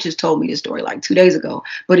my coaches told me this story like 2 days ago,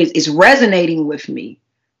 but it's resonating with me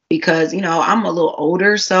because, I'm a little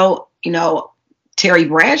older. So, Terry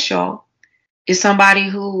Bradshaw is somebody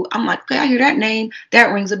who I'm like, okay, I hear that name.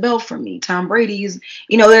 That rings a bell for me. Tom Brady is,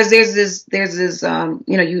 there's this,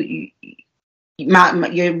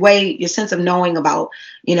 your sense of knowing about,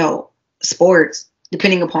 sports,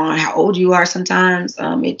 depending upon how old you are sometimes,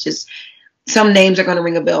 some names are going to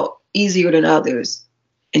ring a bell easier than others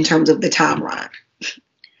in terms of the timeline.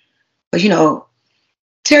 But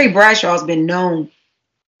Terry Bradshaw has been known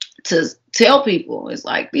to tell people, it's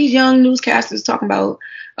like these young newscasters talking about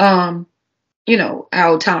how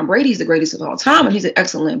Tom Brady's the greatest of all time and he's an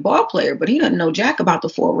excellent ball player, but he doesn't know jack about the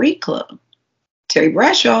 4-ring club. Terry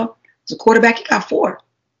Bradshaw is a quarterback. He got 4.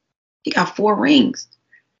 He got 4 rings.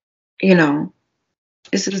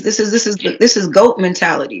 This is GOAT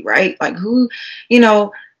mentality, right? Like who,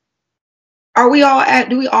 do we all have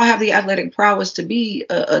the athletic prowess to be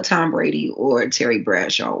a Tom Brady or a Terry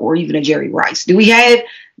Bradshaw or even a Jerry Rice? Do we have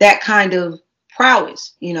that kind of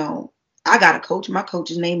prowess? I got a coach. My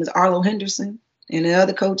coach's name is Arlo Henderson, and the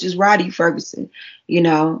other coach is Roddy Ferguson.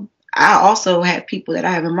 I also have people that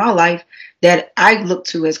I have in my life that I look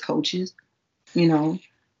to as coaches, and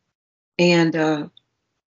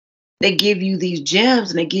they give you these gems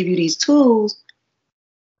and they give you these tools.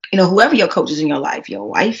 Whoever your coach is in your life, your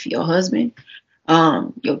wife, your husband,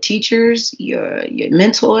 your teachers, your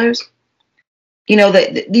mentors,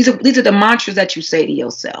 these are the mantras that you say to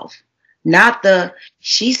yourself, not the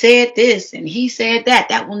she said this and he said that.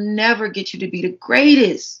 That will never get you to be the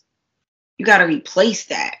greatest. You got to replace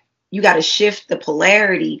that. You got to shift the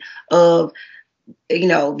polarity of,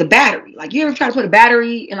 the battery. Like you ever try to put a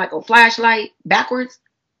battery in like a flashlight backwards?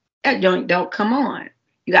 That don't come on.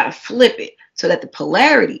 You got to flip it so that the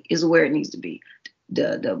polarity is where it needs to be.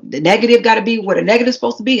 The negative got to be where the negative is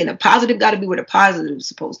supposed to be, and the positive got to be where the positive is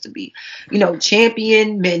supposed to be.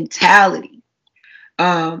 Champion mentality.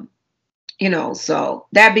 So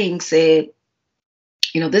that being said,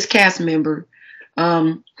 this cast member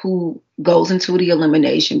who goes into the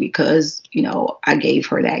elimination because, I gave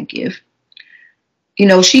her that gift.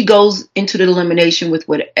 she goes into the elimination with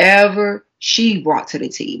whatever she brought to the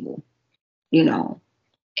table, you know,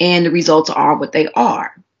 and the results are what they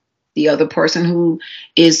are. The other person who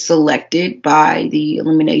is selected by the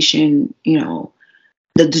elimination,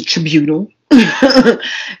 the tribunal,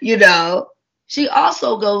 she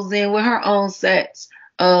also goes in with her own sets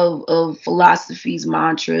of philosophies,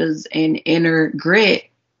 mantras, and inner grit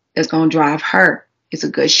that's going to drive her. It's a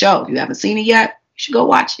good show. If you haven't seen it yet, you should go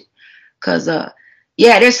watch it. Because,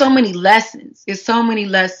 there's so many lessons. There's so many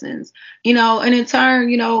lessons, and in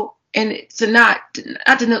turn, and to not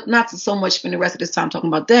to so much spend the rest of this time talking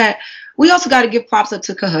about that, we also got to give props up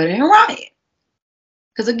to Cohutta and Ryan.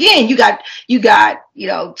 Because again, you got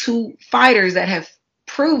two fighters that have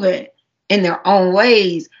proven in their own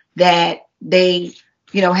ways that they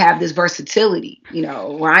have this versatility.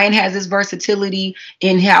 Ryan has this versatility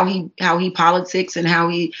in how he politics and how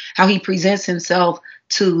he presents himself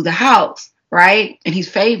to the house, right? And he's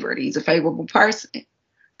favored. He's a favorable person.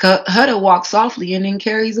 Cohutta walks softly and then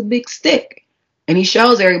carries a big stick, and he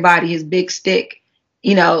shows everybody his big stick,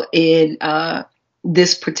 in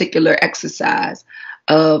this particular exercise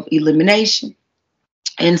of elimination.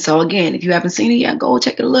 And so again, if you haven't seen it yet, go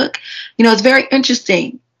take a look. It's very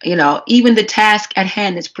interesting. Even the task at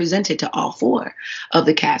hand is presented to all four of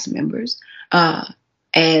the cast members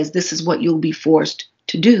as this is what you'll be forced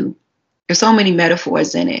to do. There's so many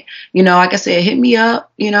metaphors in it. Like I said, hit me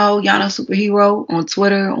up, Yana Superhero on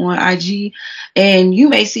Twitter, on IG, and you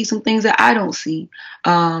may see some things that I don't see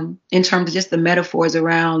in terms of just the metaphors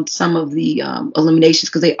around some of the eliminations,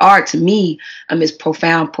 because they are, to me, as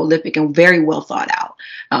profound, prolific, and very well thought out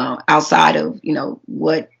outside of,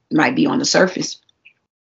 what might be on the surface.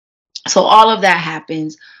 So all of that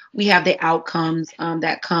happens. We have the outcomes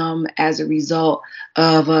that come as a result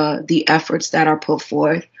of the efforts that are put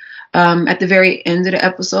forth. At the very end of the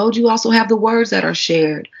episode, you also have the words that are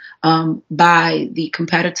shared by the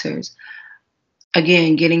competitors.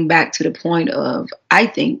 Again, getting back to the point of, I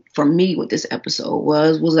think for me, what this episode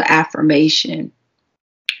was an affirmation.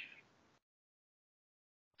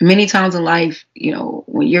 Many times in life,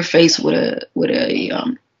 when you're faced with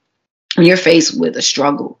a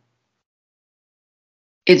struggle,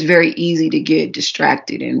 it's very easy to get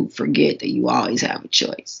distracted and forget that you always have a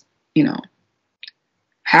choice.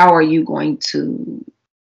 How are you going to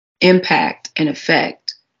impact and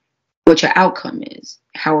affect what your outcome is?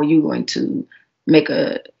 How are you going to make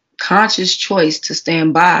a conscious choice to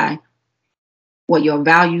stand by what your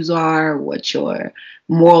values are, what your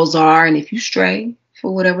morals are? And if you stray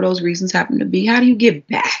for whatever those reasons happen to be, how do you get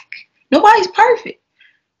back? Nobody's perfect.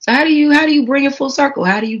 So how do you bring it full circle?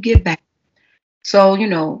 How do you get back? So,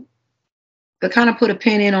 to kind of put a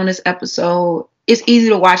pin in on this episode, it's easy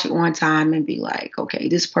to watch it one time and be like, okay,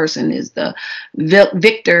 this person is the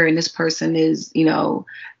victor and this person is, the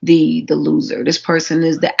loser. This person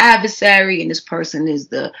is the adversary and this person is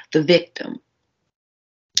the victim.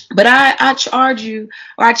 But I charge you,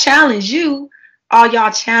 or I challenge you, all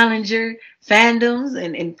y'all challenger fandoms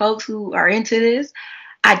and folks who are into this,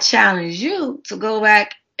 I challenge you to go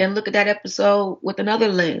back and look at that episode with another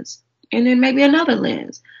lens, and then maybe another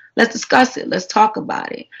lens. Let's discuss it. Let's talk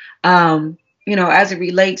about it. As it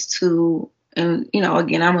relates to, and,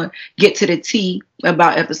 again, I'm going to get to the tea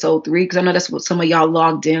about episode 3, because I know that's what some of y'all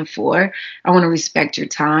logged in for. I want to respect your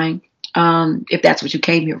time, if that's what you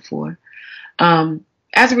came here for.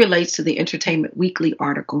 As it relates to the Entertainment Weekly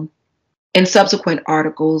article and subsequent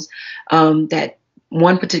articles that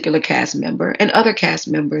one particular cast member and other cast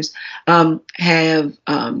members have,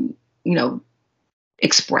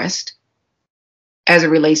 expressed as it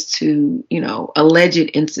relates to,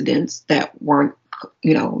 alleged incidents that weren't,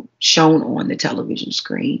 shown on the television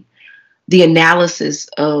screen. The analysis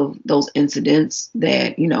of those incidents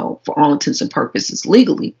that, for all intents and purposes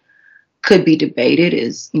legally could be debated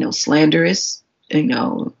as, slanderous,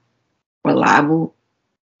 reliable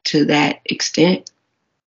to that extent.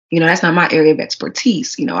 That's not my area of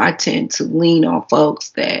expertise. I tend to lean on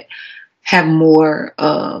folks that have more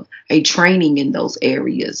of a training in those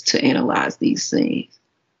areas to analyze these things.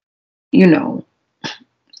 I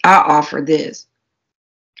offer this.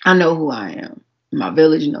 I know who I am. My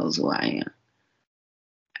village knows who I am.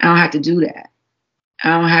 I don't have to do that. I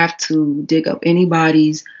don't have to dig up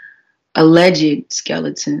anybody's alleged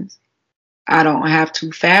skeletons. I don't have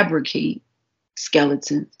to fabricate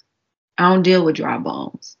skeletons. I don't deal with dry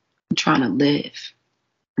bones. I'm trying to live.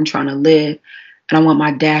 And I want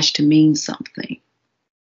my dash to mean something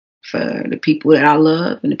for the people that I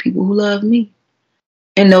love and the people who love me.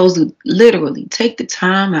 And those who literally take the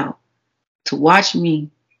time out to watch me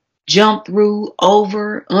jump through,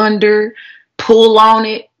 over, under, pull on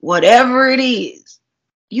it, whatever it is,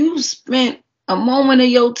 you spent a moment of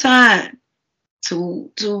your time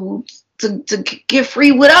to get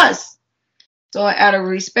free with us. So out of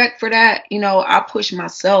respect for that, I push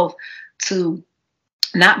myself to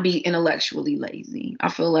not be intellectually lazy. I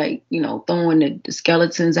feel like, throwing the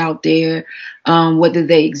skeletons out there, whether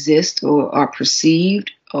they exist or are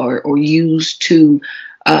perceived or used to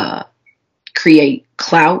create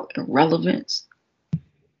clout and relevance.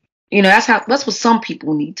 That's what some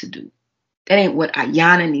people need to do. That ain't what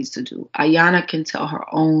Ayana needs to do. Ayana can tell her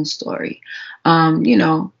own story.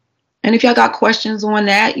 And if y'all got questions on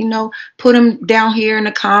that, put them down here in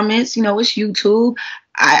the comments. It's YouTube.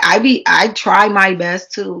 I try my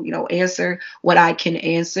best to, answer what I can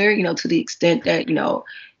answer, to the extent that,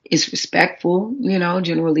 it's respectful,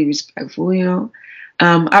 generally respectful,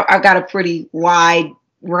 I've got a pretty wide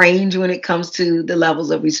range when it comes to the levels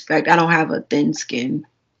of respect. I don't have a thin skin.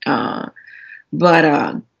 But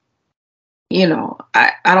I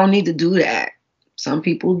don't need to do that. Some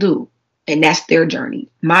people do. And that's their journey.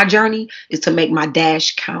 My journey is to make my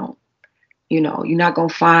dash count. You're not going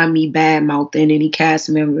to find me bad mouthing any cast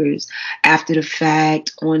members after the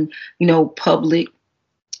fact on, public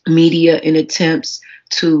media in attempts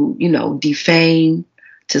to, defame,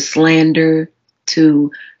 to slander,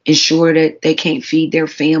 to ensure that they can't feed their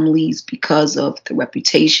families because of the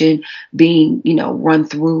reputation being, run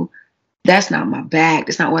through. That's not my bag.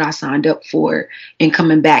 That's not what I signed up for. And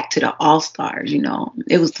coming back to the All-Stars,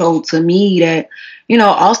 it was told to me that,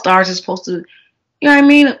 All-Stars is supposed to,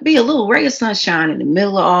 be a little ray of sunshine in the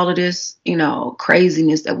middle of all of this,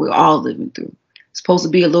 craziness that we're all living through. It's supposed to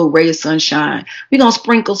be a little ray of sunshine. We're going to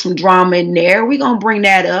sprinkle some drama in there. We're going to bring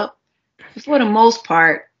that up. But for the most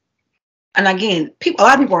part, and again, a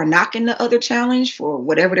lot of people are knocking the other challenge for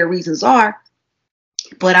whatever their reasons are.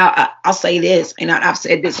 But I'll say this, and I've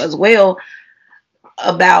said this as well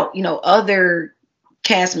about, other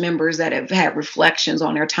cast members that have had reflections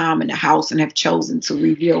on their time in the house and have chosen to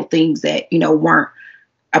reveal things that, weren't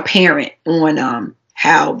apparent on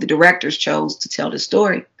how the directors chose to tell the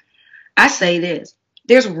story. I say this,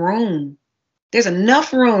 there's room. There's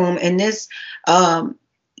enough room in this multiverse,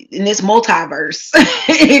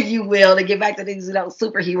 if you will, to get back to these,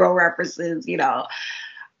 superhero references,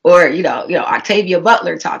 or, Octavia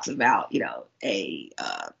Butler talks about, a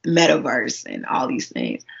metaverse and all these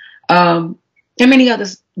things. And many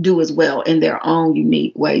others do as well in their own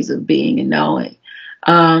unique ways of being and knowing.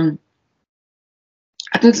 I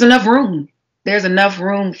think there's enough room. There's enough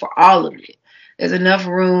room for all of it. There's enough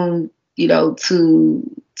room, to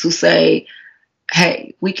say,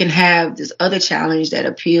 hey, we can have this other challenge that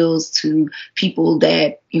appeals to people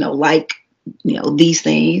that, like, these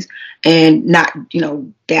things, and not,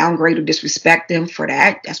 downgrade or disrespect them for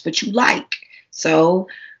that. That's what you like. So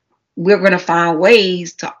we're going to find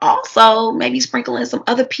ways to also maybe sprinkle in some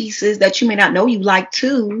other pieces that you may not know you like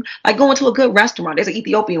too, like going to a good restaurant. There's an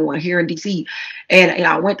Ethiopian one here in DC, and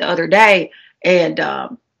I went the other day, and I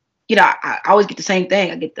always get the same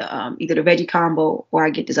thing. I get the either the veggie combo or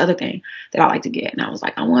I get this other thing that I like to get, and I was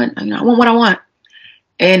like, I want what I want.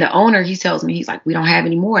 And the owner, he tells me, he's like, we don't have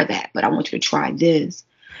any more of that, but I want you to try this.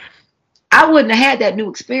 I wouldn't have had that new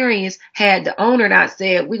experience had the owner not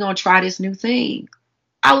said, we're going to try this new thing.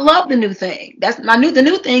 I love the new thing. The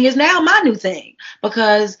new thing is now my new thing,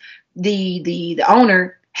 because the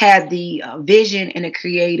owner had the vision and the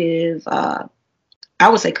creative, I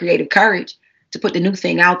would say creative courage to put the new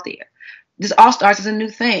thing out there. This All-Stars is a new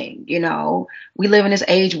thing. We live in this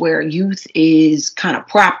age where youth is kind of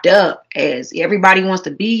propped up as everybody wants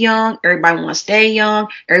to be young. Everybody want to stay young.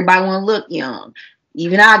 Everybody want to look young.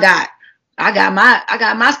 Even I got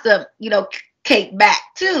my stuff, cake back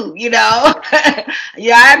too,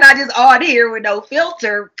 I'm not just on here with no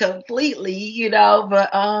filter completely,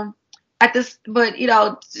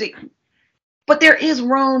 but there is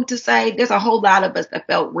room to say there's a whole lot of us that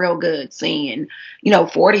felt real good seeing,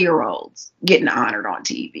 40-year-olds getting honored on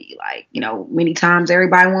TV. Like, many times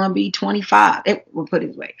everybody want to be 25. We'll put it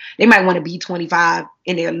this way. They might want to be 25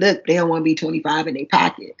 in their look. They don't want to be 25 in their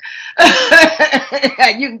pocket.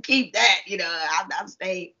 You can keep that, I'm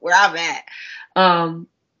staying where I'm at.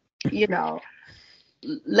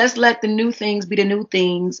 Let's let the new things be the new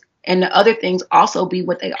things, and the other things also be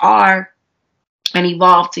what they are, and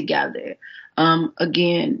evolve together.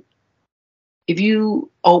 Again, if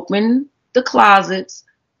you open the closets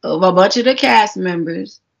of a bunch of the cast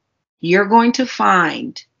members, you're going to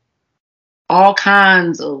find all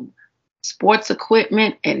kinds of sports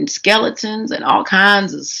equipment and skeletons and all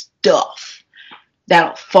kinds of stuff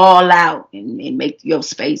that'll fall out and make your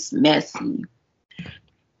space messy.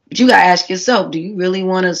 But you gotta ask yourself, do you really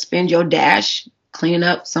want to spend your dash cleaning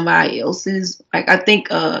up somebody else's. Like, I think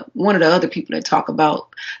one of the other people that talk about,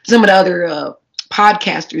 some of the other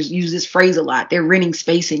podcasters use this phrase a lot. They're renting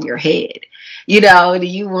space in your head. Do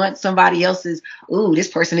you want somebody else's, ooh, this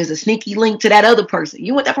person is a sneaky link to that other person.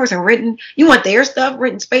 You want that person written, you want their stuff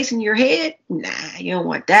written space in your head? Nah, you don't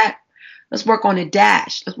want that. Let's work on the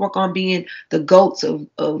dash. Let's work on being the goats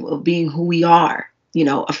of being who we are.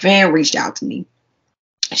 A fan reached out to me.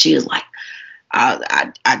 She was like,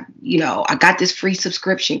 I got this free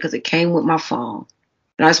subscription because it came with my phone.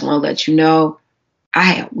 And I just want to let you know, I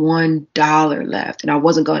had $1 left and I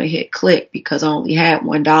wasn't going to hit click because I only had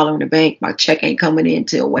 $1 in the bank. My check ain't coming in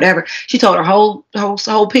till whatever. She told her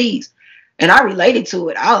whole piece. And I related to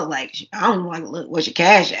it. I was like, I don't want to look, what's your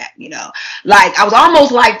cash at? Like I was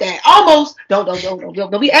almost like that. Almost. Don't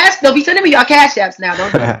be sending me your cash apps now.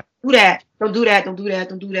 Don't do that. Don't do that. Don't do that.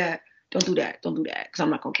 Don't do that. Don't do that. Don't do that. Because I'm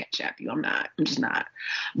not gonna cash app you. I'm not. I'm just not.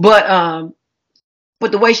 But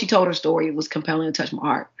the way she told her story was compelling and touched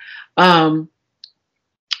my heart.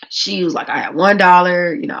 She was like, I had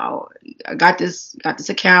 $1, I got this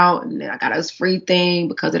account and then I got this free thing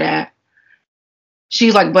because of that.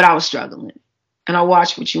 She's like, but I was struggling. And I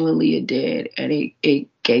watched what you and Leah did, and it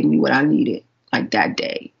gave me what I needed, like that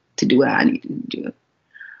day, to do what I needed to do.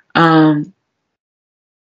 I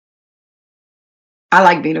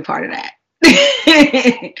like being a part of that.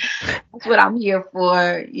 That's what I'm here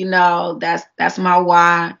for. That's my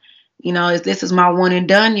why. This is my one and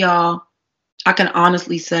done, y'all. I can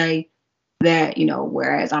honestly say that,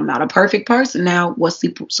 whereas I'm not a perfect person now, what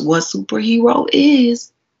superhero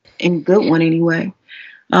is, and good one anyway.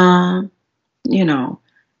 You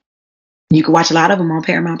can watch a lot of them on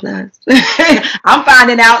Paramount Plus. I'm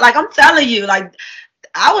finding out, like I'm telling you, like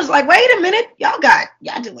I was like, wait a minute, y'all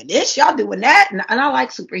doing this, y'all doing that, and I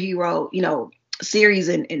like superhero, series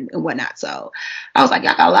and whatnot. So I was like,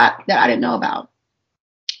 y'all got a lot that I didn't know about.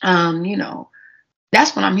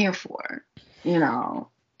 That's what I'm here for,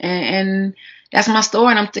 and that's my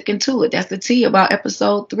story, and I'm sticking to it. That's the tea about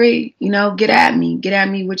episode 3. Get at me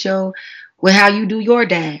with how you do your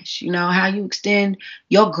dash, how you extend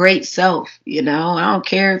your great self. I don't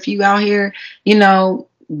care if you out here,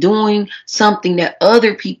 doing something that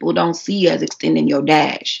other people don't see as extending your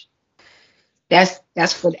dash. That's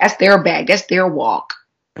their bag. That's their walk.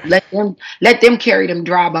 Let them carry them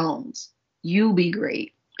dry bones. You be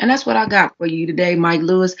great. And that's what I got for you today, Mike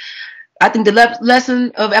Lewis. I think the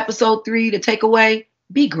lesson of episode 3, the takeaway,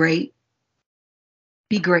 be great.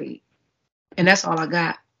 Be great. And that's all I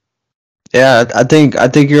got. Yeah, I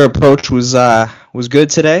think your approach was good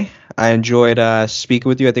today. I enjoyed speaking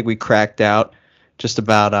with you. I think we cracked out just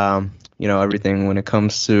about everything when it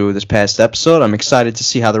comes to this past episode. I'm excited to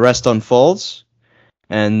see how the rest unfolds.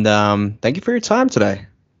 And thank you for your time today.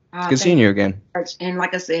 It's good seeing you again. And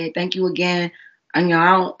like I said, thank you again. I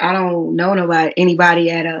don't know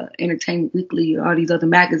anybody at Entertainment Weekly or all these other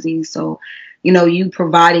magazines. So, you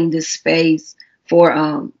providing this space for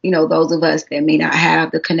those of us that may not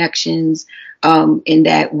have the connections in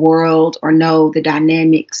that world or know the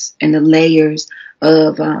dynamics and the layers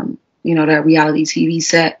of that reality TV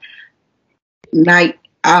set. Mike,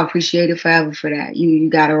 I appreciate it forever for that. You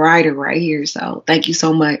got a writer right here, so thank you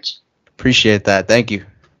so much. Appreciate that. Thank you.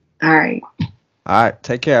 All right.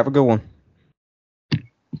 Take care. Have a good one.